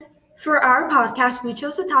For our podcast, we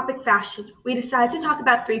chose the topic fashion. We decided to talk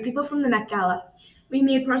about 3 people from the Met Gala. We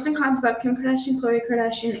made pros and cons about Kim Kardashian, Khloe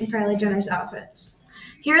Kardashian, and Kylie Jenner's outfits.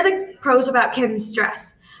 Here are the pros about Kim's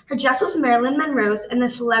dress. Her dress was Marilyn Monroe's, and the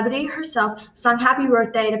celebrity herself sung Happy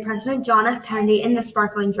Birthday to President John F. Kennedy in the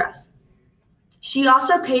sparkling dress. She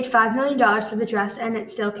also paid $5 million for the dress, and it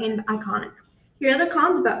still came iconic. Here are the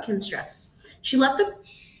cons about Kim's dress. She left the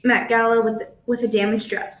Met Gala with a damaged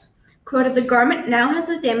dress. Quoted, "The garment now has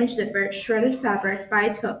a damaged zipper, shredded fabric by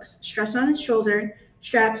its hooks, stress on its shoulder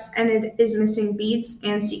straps, and it is missing beads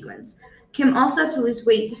and sequins." Kim also had to lose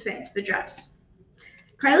weight to fit into the dress.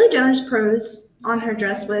 Kylie Jenner's pros on her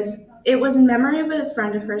dress was, it was in memory of a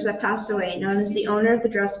friend of hers that passed away, known as the owner of the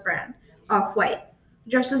dress brand, Off-White.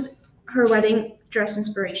 The dress is her wedding dress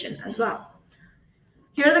inspiration as well.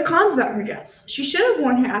 Here are the cons about her dress. She should have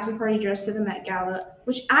worn her after-party dress to the Met Gala,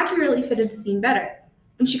 which accurately fitted the theme better.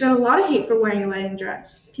 And she got a lot of hate for wearing a wedding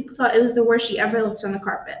dress. People thought it was the worst she ever looked on the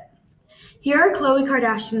carpet. Here are Khloe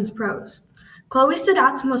Kardashian's pros. Khloe stood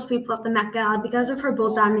out to most people at the Met Gala because of her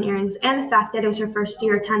bold diamond earrings and the fact that it was her first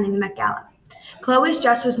year attending the Met Gala. Khloe's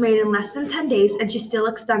dress was made in less than 10 days, and she still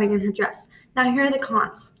looks stunning in her dress. Now here are the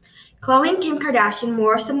cons. Khloe and Kim Kardashian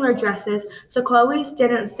wore similar dresses, so Khloe's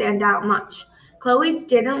didn't stand out much. Khloe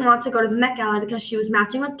didn't want to go to the Met Gala because she was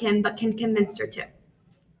matching with Kim, but Kim convinced her to.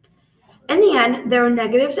 In the end, there were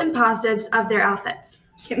negatives and positives of their outfits.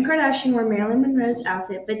 Kim Kardashian wore Marilyn Monroe's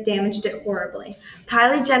outfit, but damaged it horribly.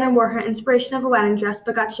 Kylie Jenner wore her inspiration of a wedding dress,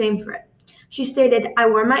 but got shamed for it. She stated, "I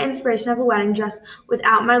wore my inspiration of a wedding dress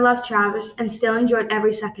without my love Travis and still enjoyed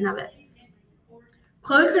every second of it."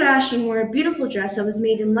 Khloe Kardashian wore a beautiful dress that was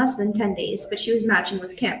made in less than 10 days, but she was matching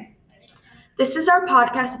with Kim. This is our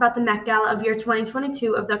podcast about the Met Gala of year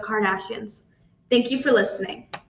 2022 of the Kardashians. Thank you for listening.